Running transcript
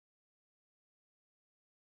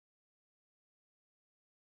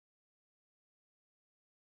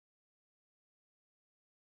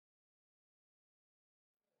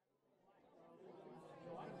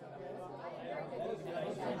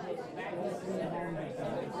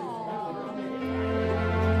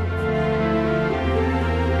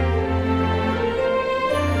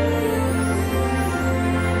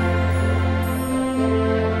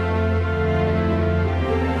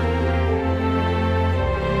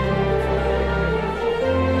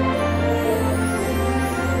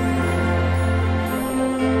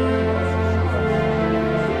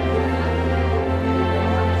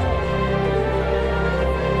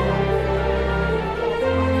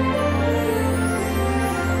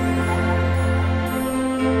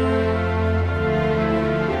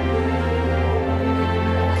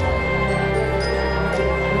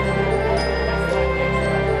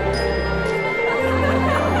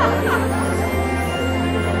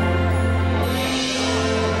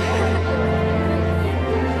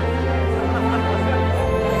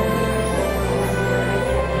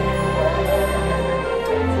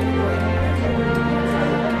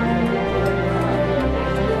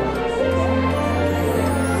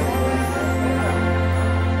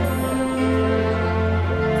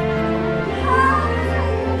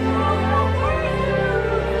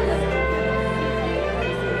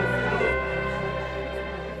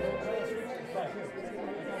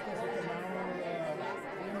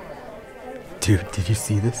Dude, did you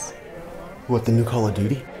see this? What, the new Call of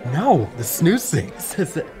Duty? No, the snooze thing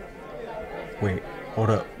says that. Wait, hold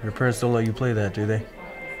up. Your parents don't let you play that, do they?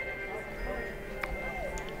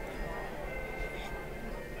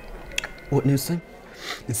 What news thing?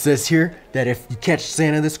 It says here that if you catch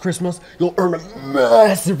Santa this Christmas, you'll earn a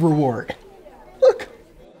massive reward. Look.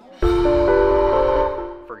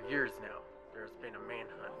 For years now, there's been a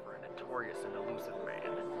manhunt for a notorious and elusive man.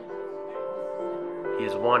 He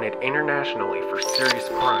is wanted internationally for serious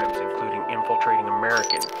crimes, including infiltrating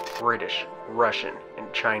American, British, Russian,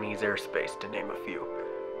 and Chinese airspace, to name a few.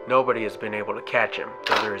 Nobody has been able to catch him,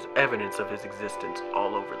 though there is evidence of his existence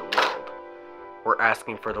all over the world. We're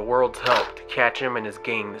asking for the world's help to catch him and his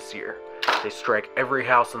gang this year. They strike every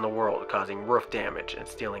house in the world, causing roof damage and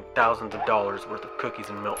stealing thousands of dollars worth of cookies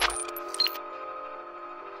and milk.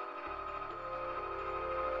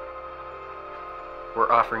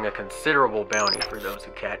 We're offering a considerable bounty for those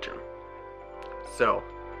who catch him. So,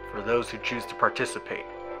 for those who choose to participate,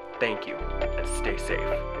 thank you and stay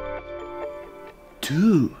safe.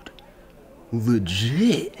 Dude,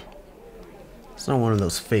 legit. It's not one of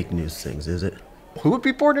those fake news things, is it? Who would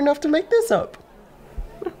be bored enough to make this up?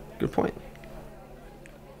 Good point.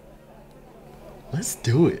 Let's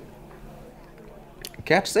do it.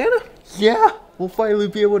 Catch Santa? Yeah, we'll finally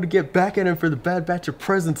be able to get back at him for the bad batch of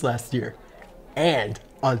presents last year. And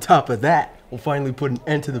on top of that, we'll finally put an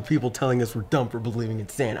end to the people telling us we're dumb for believing in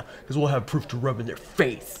Santa, because we'll have proof to rub in their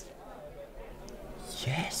face.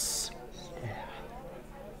 Yes. Yeah.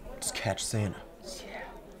 Let's catch Santa. Yeah.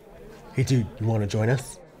 Hey dude, you want to join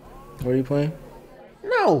us? What are you playing?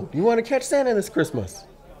 No, you want to catch Santa this Christmas?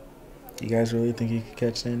 You guys really think you could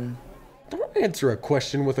catch Santa? Don't answer a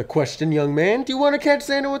question with a question, young man. Do you want to catch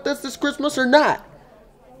Santa with us this Christmas or not?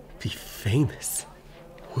 Be famous.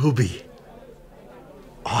 We'll be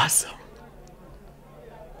awesome.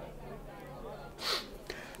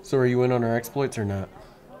 So are you in on our exploits or not?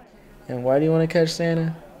 And why do you want to catch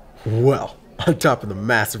Santa? Well, on top of the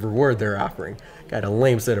massive reward they're offering, got a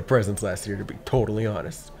lame set of presents last year, to be totally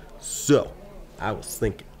honest. So, I was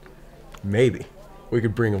thinking, maybe we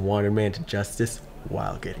could bring a wanted man to justice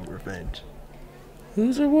while getting revenge.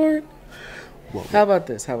 Whose reward? Well, How about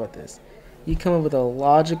this? You come up with a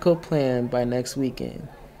logical plan by next weekend,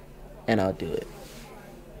 and I'll do it.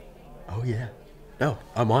 oh yeah. No,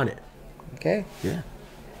 I'm on it. Okay? Yeah.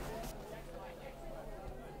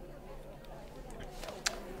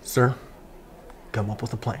 Sir, come up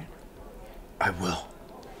with a plan. I will.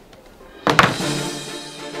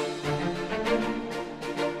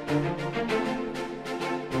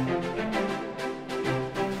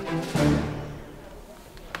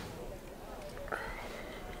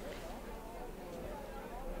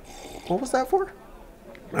 What was that for?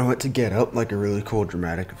 I went to get up like a really cool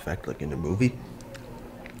dramatic effect like in a movie.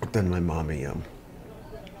 But then my mommy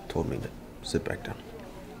told me to sit back down.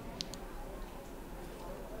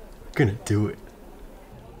 Gonna do it.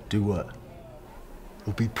 Do what?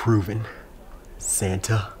 It'll be proven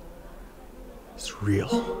Santa is real.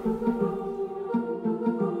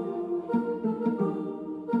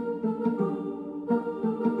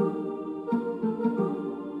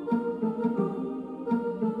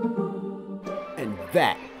 And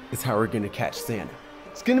that is how we're gonna catch Santa.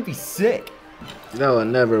 It's gonna be sick. That will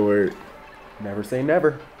never work. Never say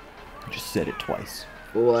never. I just said it twice.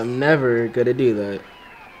 Well, I'm never gonna do that.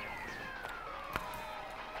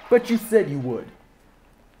 But you said you would.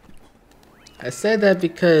 I said that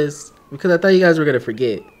because I thought you guys were gonna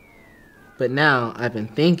forget. But now I've been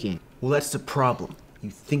thinking. Well, that's the problem. You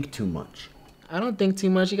think too much. I don't think too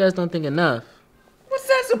much. You guys don't think enough. What's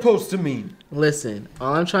that supposed to mean? Listen,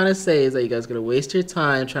 all I'm trying to say is that you guys are gonna waste your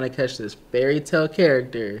time trying to catch this fairy tale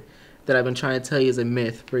character that I've been trying to tell you is a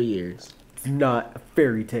myth for years. It's not a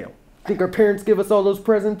fairy tale. Think our parents give us all those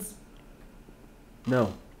presents?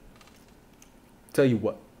 No. Tell you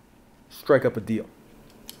what. Strike up a deal.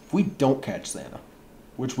 If we don't catch Santa,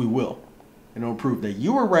 which we will, and it'll prove that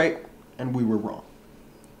you were right and we were wrong.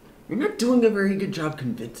 You're not doing a very good job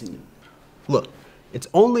convincing him. Look, it's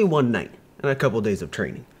only one night and a couple days of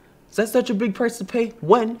training. Is that such a big price to pay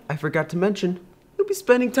when, I forgot to mention, you'll be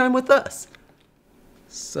spending time with us?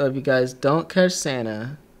 So if you guys don't catch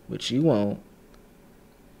Santa, which you won't,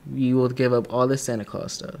 you will give up all the Santa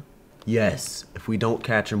Claus stuff. Yes, if we don't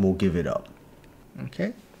catch him, we'll give it up.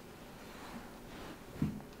 Okay?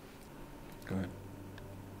 Go ahead.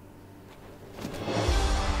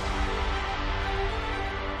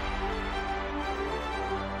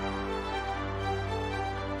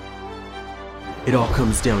 It all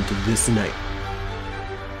comes down to this night.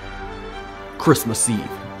 Christmas Eve,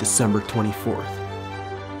 December 24th.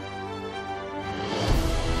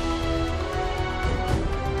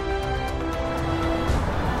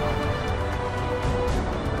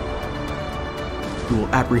 We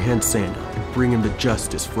will apprehend Santa and bring him to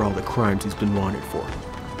justice for all the crimes he's been wanted for.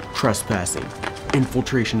 Trespassing,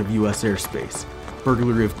 infiltration of U.S. airspace,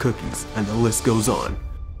 burglary of cookies, and the list goes on.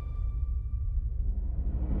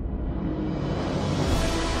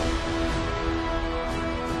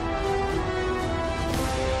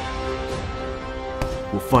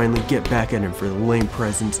 We'll finally get back at him for the lame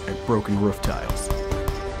presents and broken roof tiles.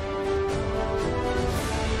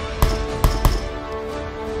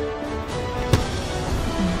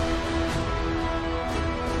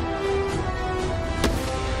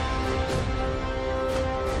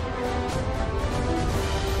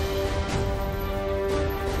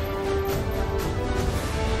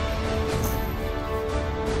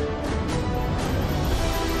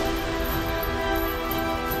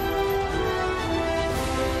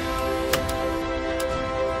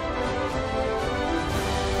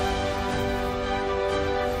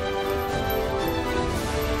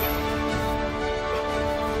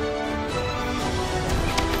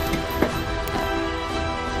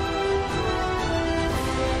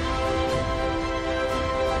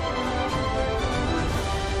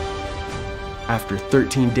 After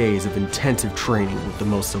 13 days of intensive training with the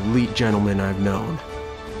most elite gentleman I've known,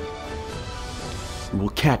 we will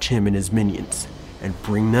catch him and his minions and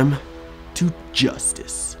bring them to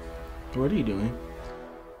justice. What are you doing?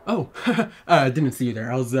 Oh, I didn't see you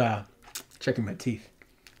there. I was checking my teeth.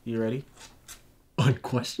 You ready?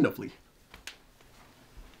 Unquestionably.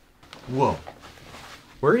 Whoa.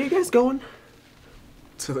 Where are you guys going?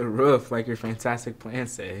 To the roof, like your fantastic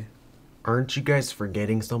plans say. Aren't you guys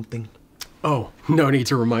forgetting something? Oh, no need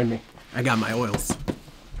to remind me. I got my oils.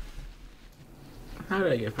 How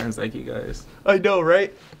did I get friends like you guys? I know,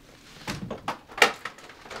 right?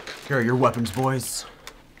 Here are your weapons, boys.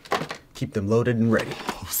 Keep them loaded and ready.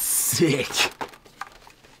 Oh, sick.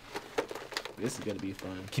 This is gonna be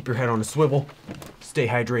fun. Keep your head on a swivel, stay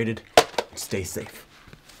hydrated, and stay safe.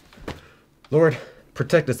 Lord,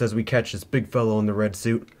 protect us as we catch this big fellow in the red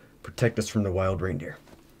suit. Protect us from the wild reindeer.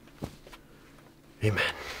 Amen.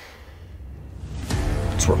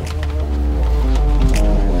 Let's roll.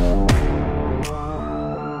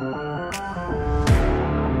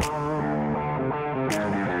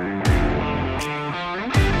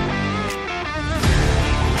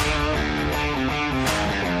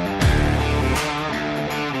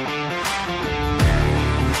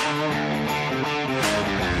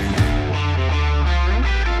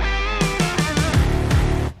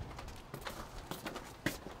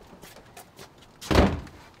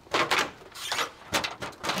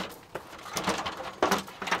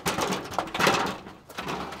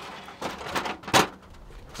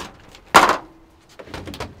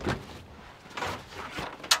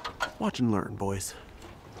 Watch and learn, boys.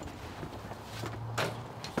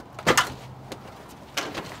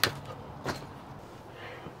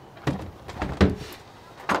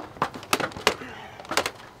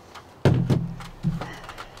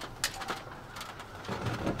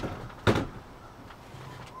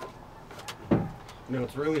 You know,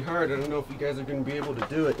 it's really hard. I don't know if you guys are going to be able to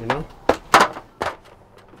do it, you know?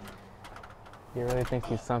 He really thinks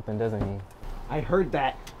he's something, doesn't he? I heard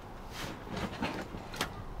that.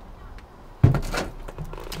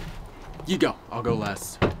 You go. I'll go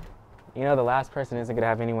last. You know the last person isn't gonna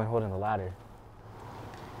have anyone holding the ladder.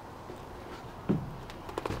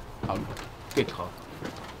 Oh, good call.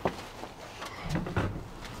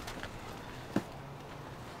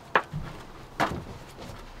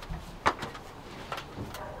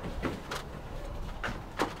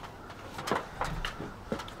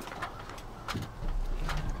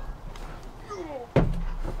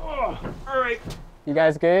 All right. You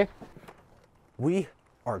guys good? We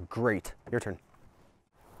are great. Your turn.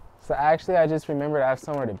 So actually, I just remembered I have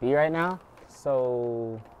somewhere to be right now.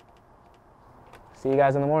 So, see you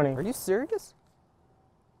guys in the morning. Are you serious?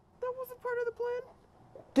 That wasn't part of the plan?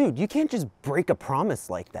 Dude, you can't just break a promise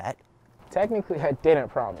like that. Technically, I didn't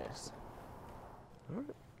promise. All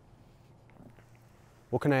right.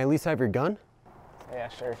 Well, can I at least have your gun? Yeah,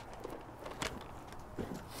 sure.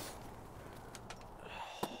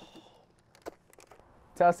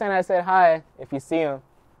 Tell Santa I said hi if you see him.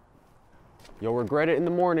 You'll regret it in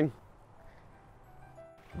the morning.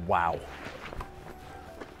 Wow.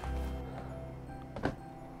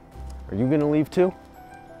 Are you gonna leave too?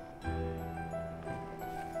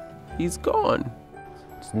 He's gone.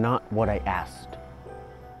 It's not what I asked.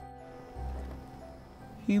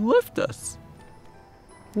 He left us.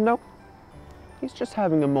 No. He's just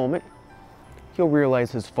having a moment. He'll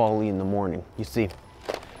realize his folly in the morning. You see,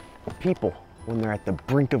 people, when they're at the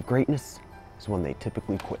brink of greatness, is when they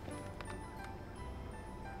typically quit.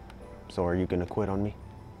 So are you gonna quit on me?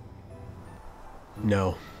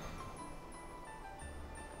 No.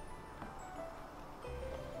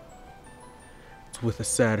 It's with a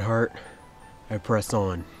sad heart I press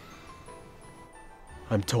on.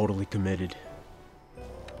 I'm totally committed.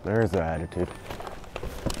 There's the attitude.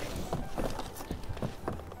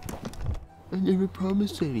 I never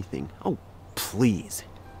promised anything. Oh, please.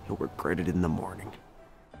 You'll regret it in the morning.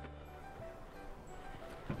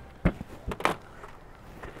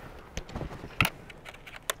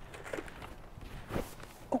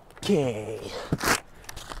 Okay.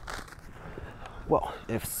 Well,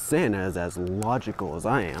 if Santa is as logical as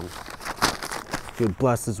I am, he would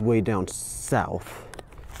blast his way down south,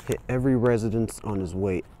 hit every residence on his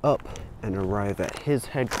way up, and arrive at his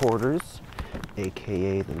headquarters,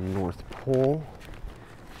 aka the North Pole,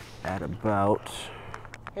 at about...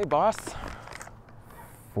 Hey, boss.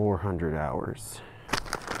 400 hours,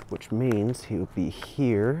 which means he would be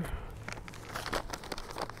here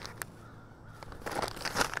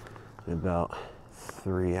in about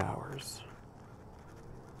 3 hours.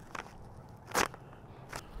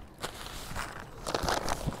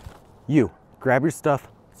 You, grab your stuff,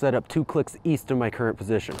 set up 2 clicks east of my current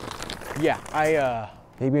position. Yeah,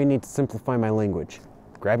 Maybe I need to simplify my language.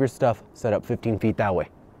 Grab your stuff, set up 15 feet that way.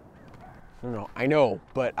 No, I know,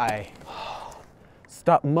 but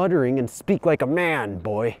Stop muttering and speak like a man,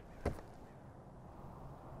 boy.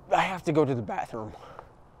 I have to go to the bathroom.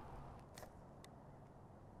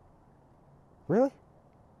 Really?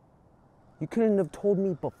 You couldn't have told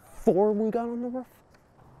me before we got on the roof?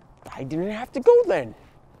 I didn't have to go then.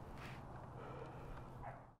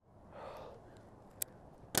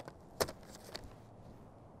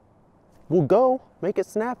 We'll go. Make it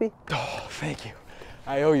snappy. Oh, thank you.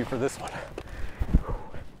 I owe you for this one.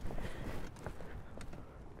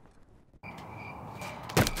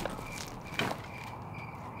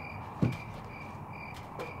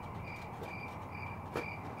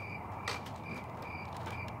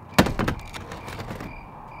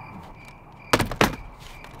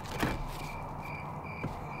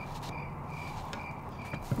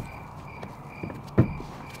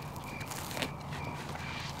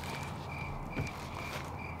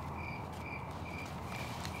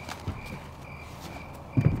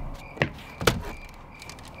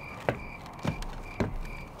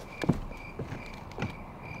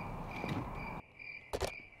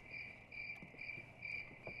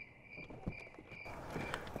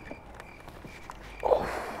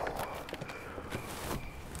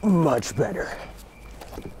 Much better.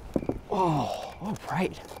 Oh, all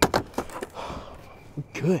right.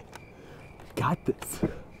 Good. Got this.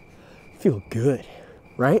 Feel good,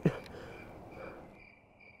 right?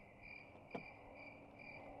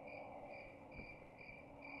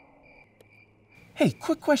 Hey,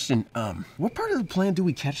 quick question. What part of the plan do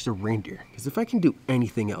we catch the reindeer? Because if I can do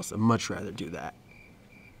anything else, I'd much rather do that.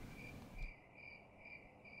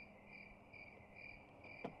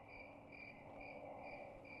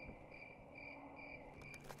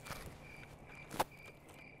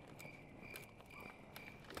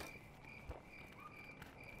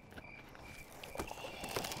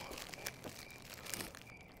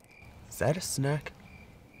 Is that a snack?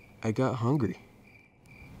 I got hungry.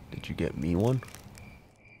 Did you get me one?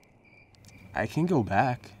 I can go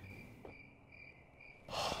back.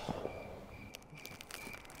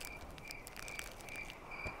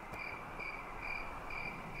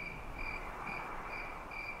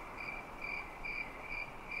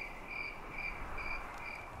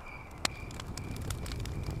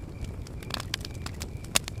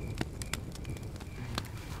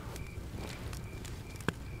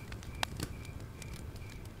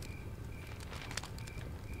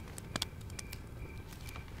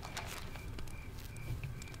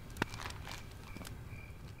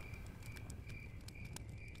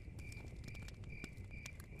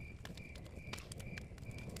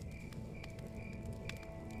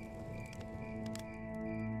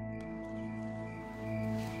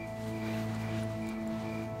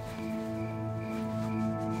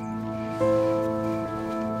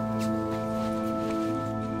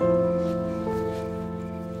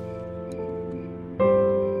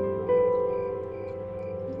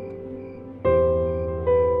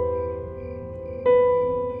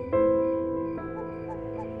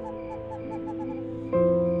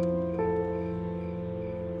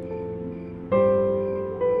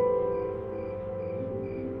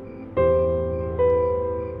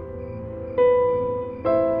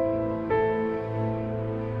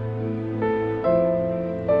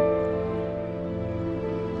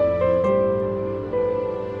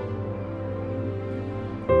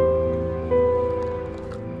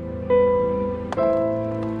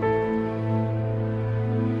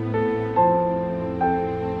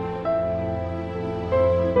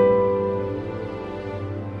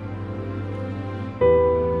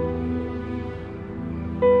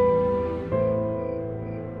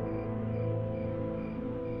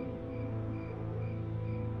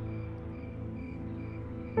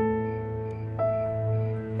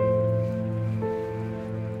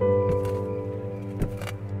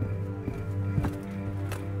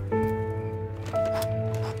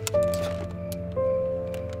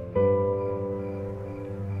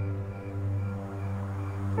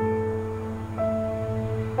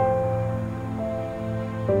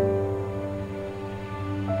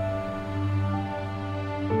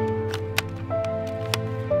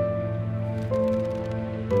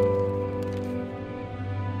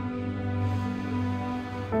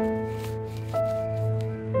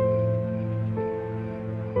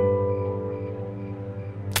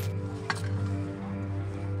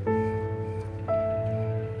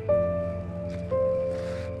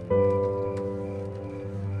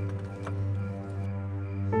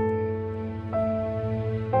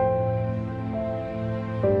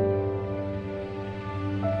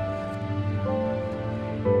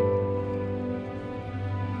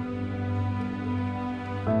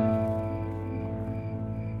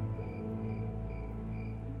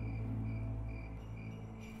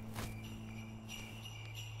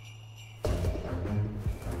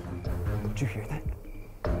 Did you hear that?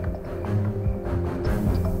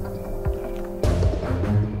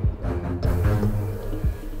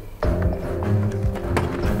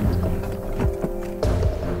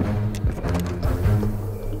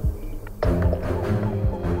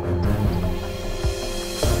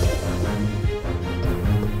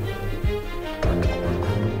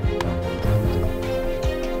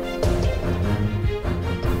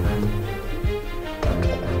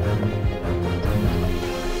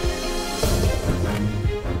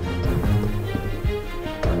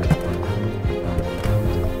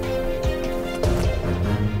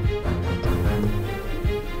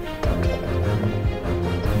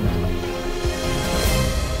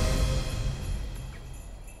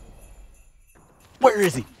 Where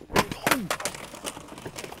is he?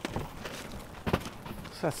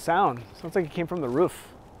 What's that sound? Sounds like it came from the roof.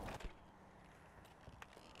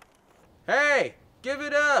 Hey, give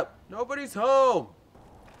it up. Nobody's home.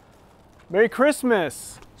 Merry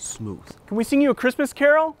Christmas! Smooth. Can we sing you a Christmas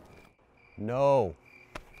carol? No.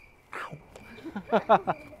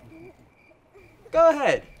 Go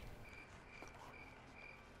ahead.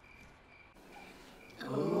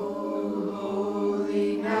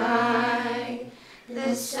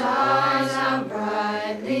 The stars are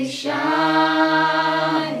brightly shining.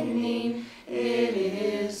 It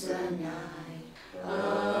is the night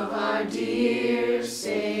of our dear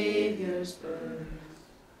Savior's birth.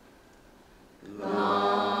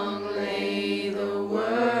 Long lay the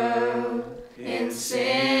world in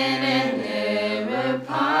sin and error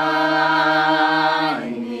pining,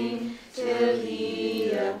 till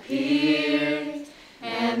he appeared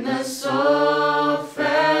and the soul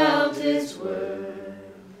felt his word.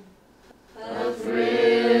 A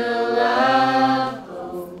thrill of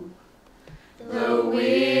hope, the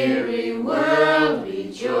weary world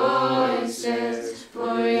rejoices,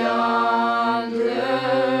 for yonder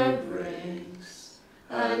breaks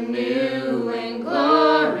a new and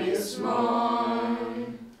glorious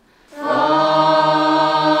morn. Fall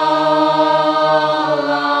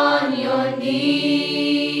on your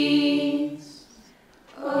knees,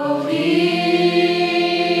 oh, hear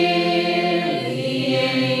the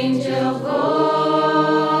angel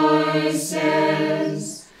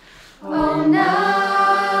voices, oh,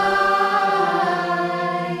 night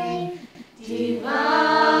divine,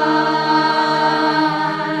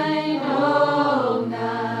 oh,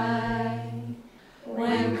 night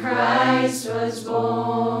when Christ was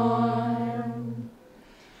born,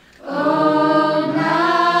 oh,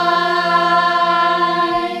 night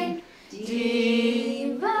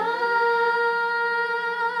divine,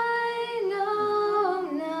 oh,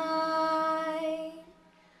 night.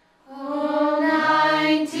 Oh,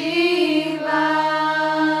 night divine.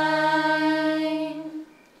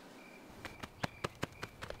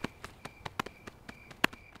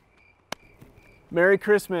 Merry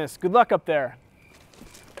Christmas. Good luck up there.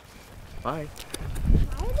 Bye.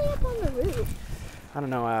 Why are they up on the roof? I don't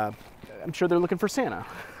know. I'm sure they're looking for Santa.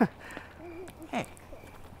 Hey,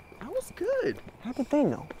 that was good. How did they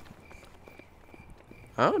know?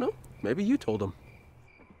 I don't know. Maybe you told him.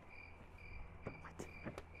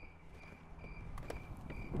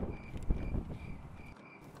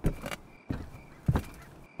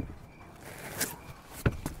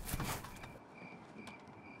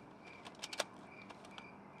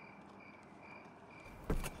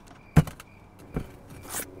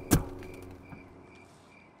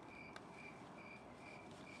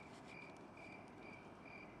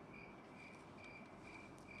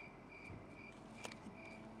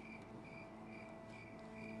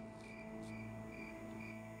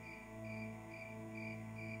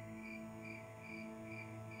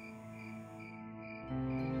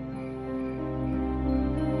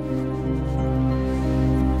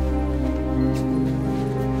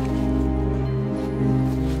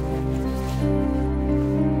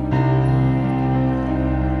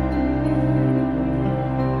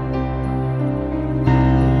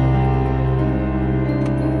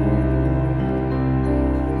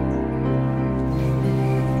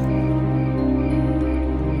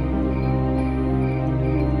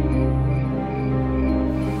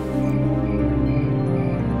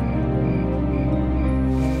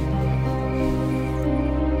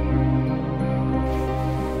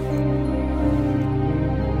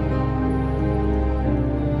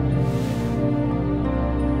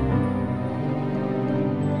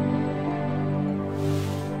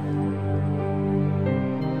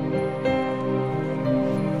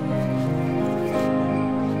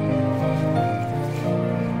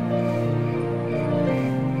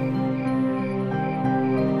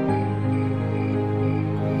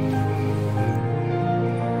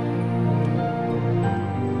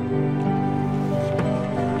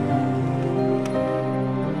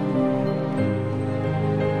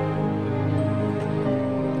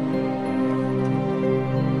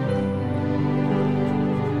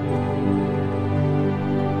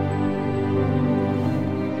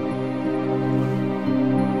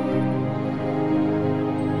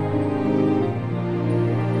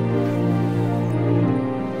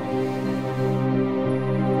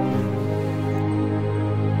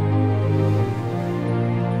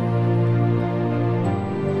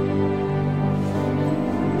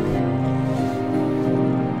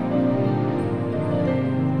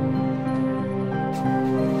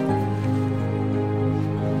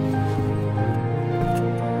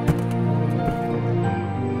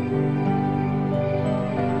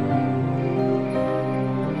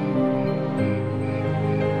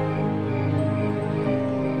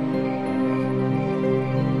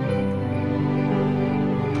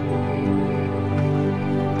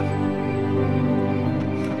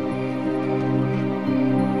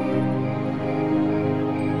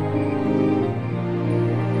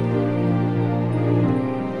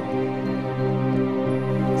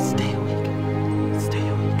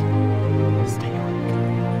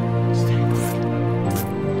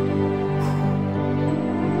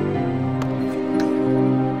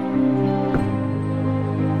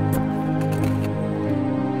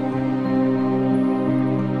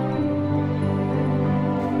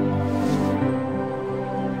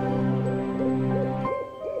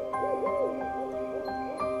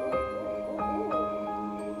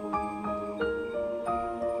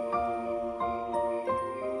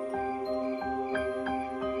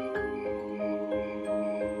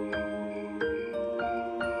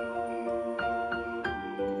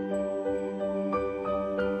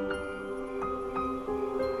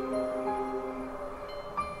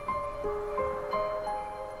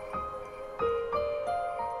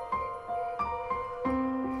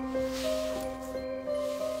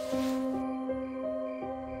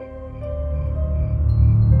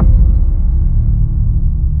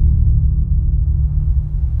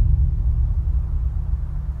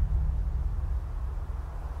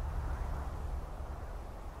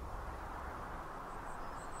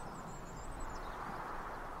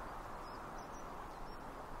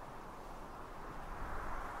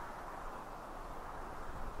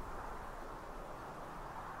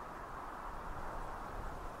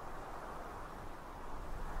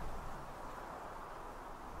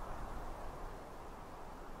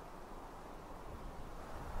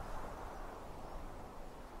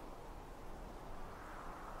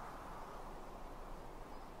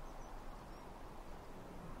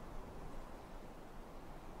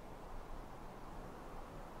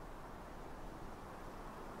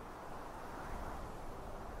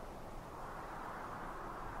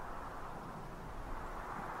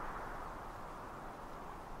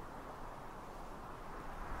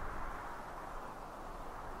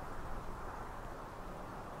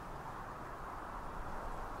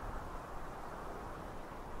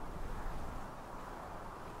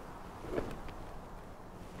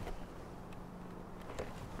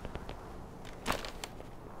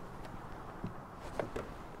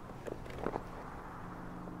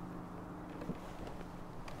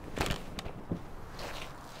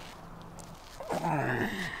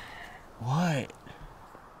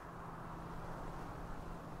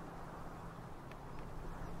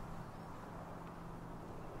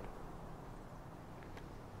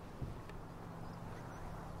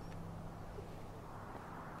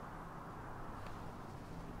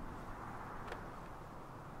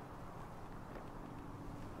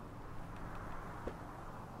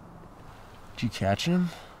 Did you catch him?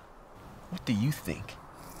 What do you think?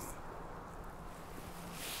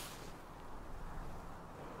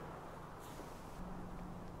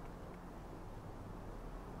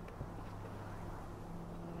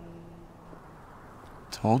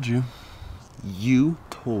 Told you. You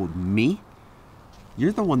told me?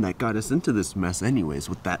 You're the one that got us into this mess anyways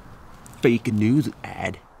with that fake news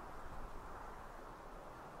ad.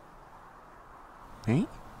 Hey?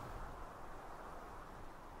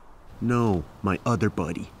 No, my other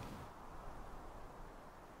buddy.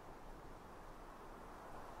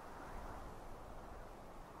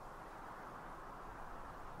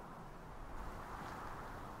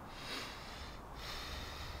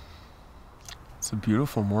 It's a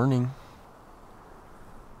beautiful morning.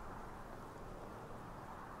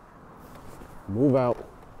 Move out.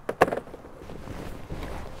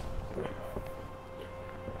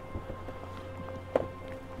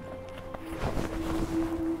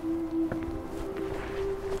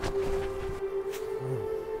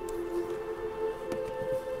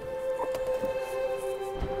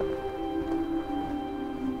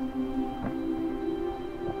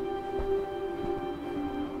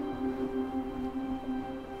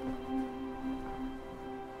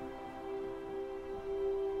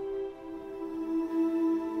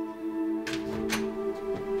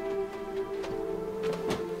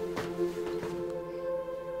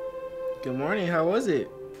 Good morning. How was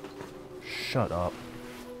it? Shut up.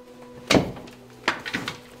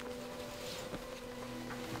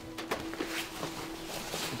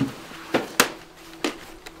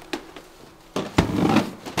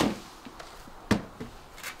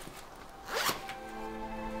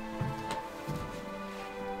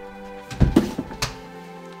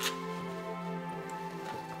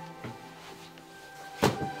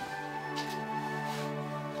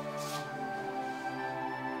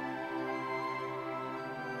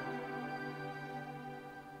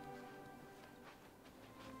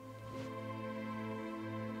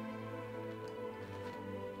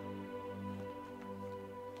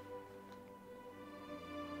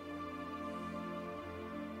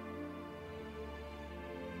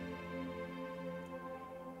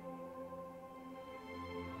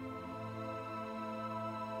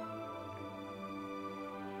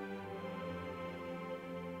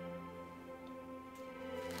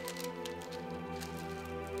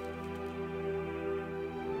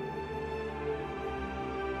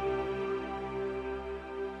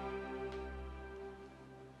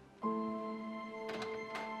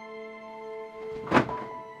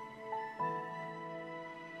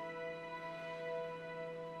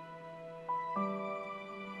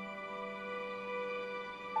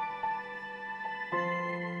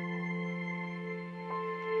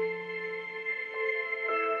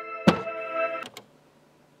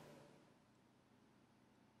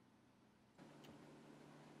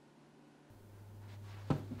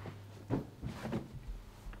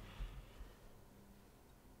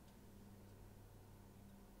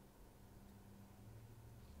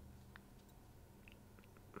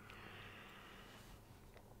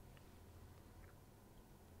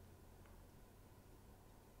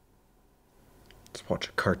 Let's watch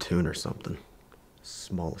a cartoon or something.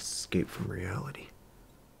 Small escape from reality.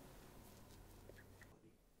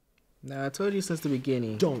 Nah, I told you since the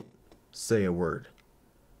beginning. Don't say a word.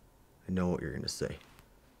 I know what you're gonna say.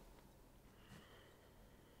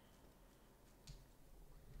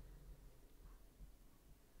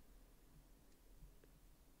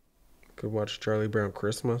 Could watch Charlie Brown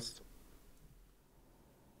Christmas?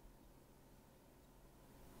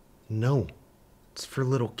 No, it's for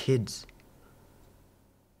little kids.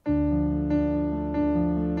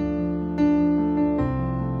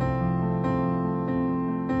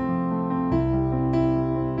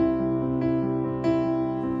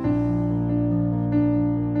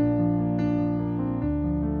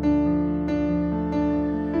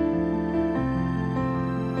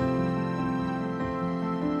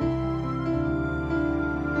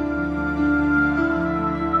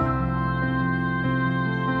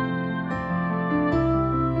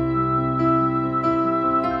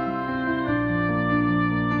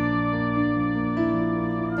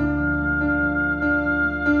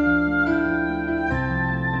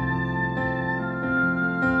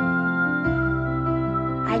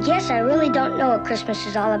 I guess I really don't know what Christmas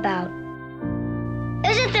is all about.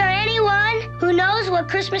 Isn't there anyone who knows what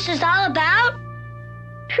Christmas is all about?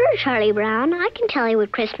 Sure, Charlie Brown. I can tell you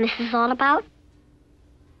what Christmas is all about.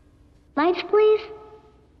 Lights, please.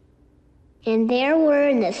 And there were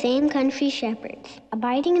in the same country shepherds,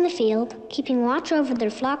 abiding in the field, keeping watch over their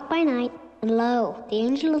flock by night. And lo, the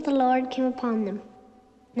angel of the Lord came upon them.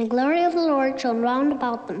 And the glory of the Lord shone round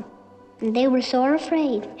about them. And they were sore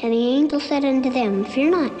afraid. And the angel said unto them,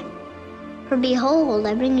 Fear not. For behold,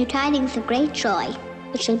 I bring you tidings of great joy,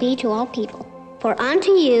 which shall be to all people. For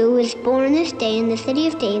unto you is born this day in the city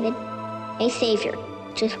of David a Savior,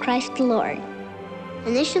 which is Christ the Lord.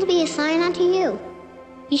 And this shall be a sign unto you.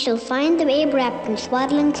 Ye shall find the babe wrapped in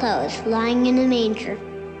swaddling clothes, lying in a manger.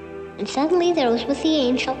 And suddenly there was with the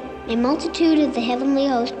angel a multitude of the heavenly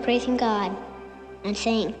host praising God, and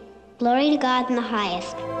saying, Glory to God in the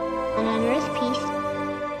highest, and on earth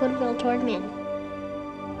peace, goodwill toward men.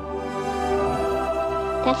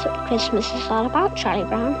 That's what Christmas is all about, Charlie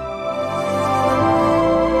Brown.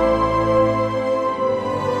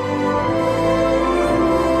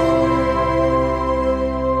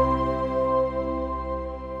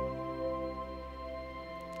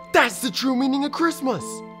 That's the true meaning of Christmas!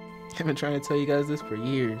 I've been trying to tell you guys this for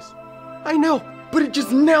years. I know, but it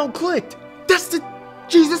just now clicked!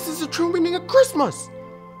 Jesus is the true meaning of Christmas!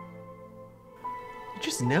 You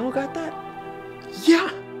just now got that?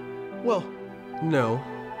 Yeah! Well, no.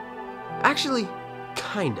 Actually,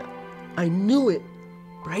 kinda. I knew it,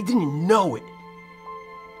 but I didn't know it.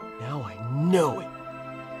 Now I know it.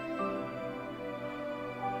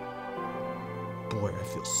 Boy, I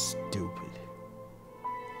feel stupid.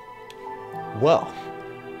 Well.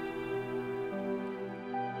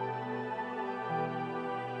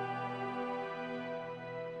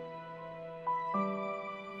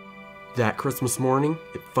 That Christmas morning,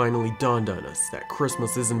 it finally dawned on us that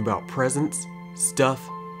Christmas isn't about presents, stuff,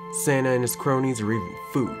 Santa and his cronies, or even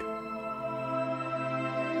food.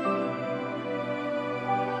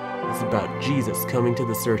 It's about Jesus coming to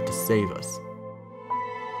this earth to save us.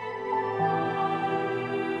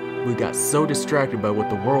 We got so distracted by what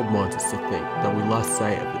the world wants us to think that we lost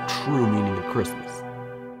sight of the true meaning of Christmas.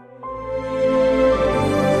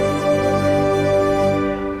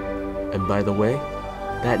 And by the way,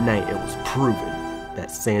 that night it was proven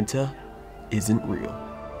that Santa isn't real.